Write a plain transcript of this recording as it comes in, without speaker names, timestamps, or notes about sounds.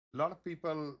A lot of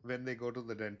people, when they go to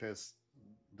the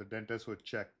dentist would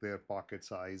check their pocket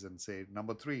size and say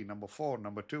number three, number four,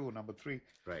 number two, number three.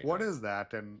 Right, What right. is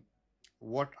that, and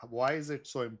why is it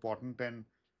so important, and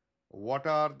what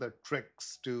are the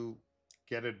tricks to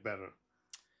get it better?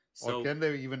 Or So, can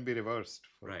they even be reversed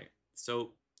for right.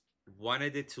 So, one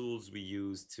of the tools we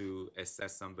use to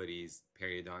assess somebody's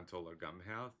periodontal or gum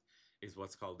health is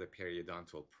what's called the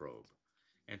periodontal probe.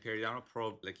 And periodontal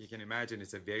probe, like you can imagine,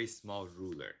 it's a very small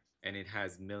ruler and it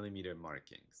has millimeter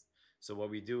markings. So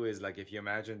what we do is, like, if you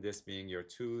imagine this being your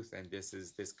tooth and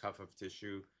this cuff of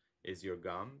tissue is your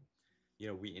gum,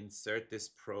 we insert this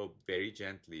probe very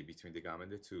gently between the gum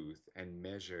and the tooth and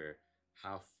measure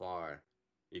how far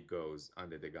it goes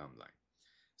under the gum line.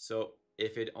 So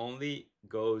if it only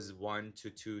goes 1 to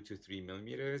 2 to 3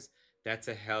 millimeters, that's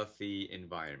a healthy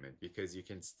environment because you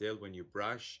can still, when you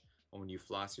brush or when you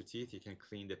floss your teeth, you can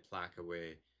clean the plaque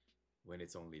away when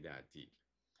it's only that deep.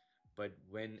 But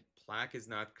when plaque is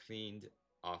not cleaned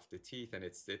off the teeth and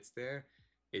it sits there,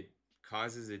 it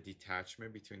causes a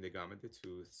detachment between the gum and the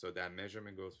tooth. So that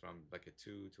measurement goes from like a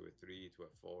 2 to a 3 to a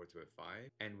 4 to a 5.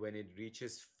 And when it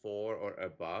reaches 4 or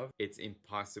above, it's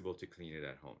impossible to clean it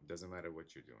at home. Doesn't matter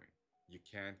what you're doing. You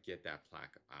can't get that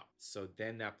plaque out. So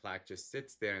then that plaque just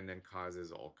sits there and then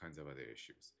causes all kinds of other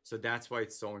issues. So that's why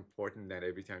it's so important that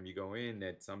every time you go in,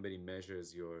 that somebody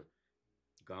measures your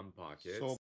gum so pockets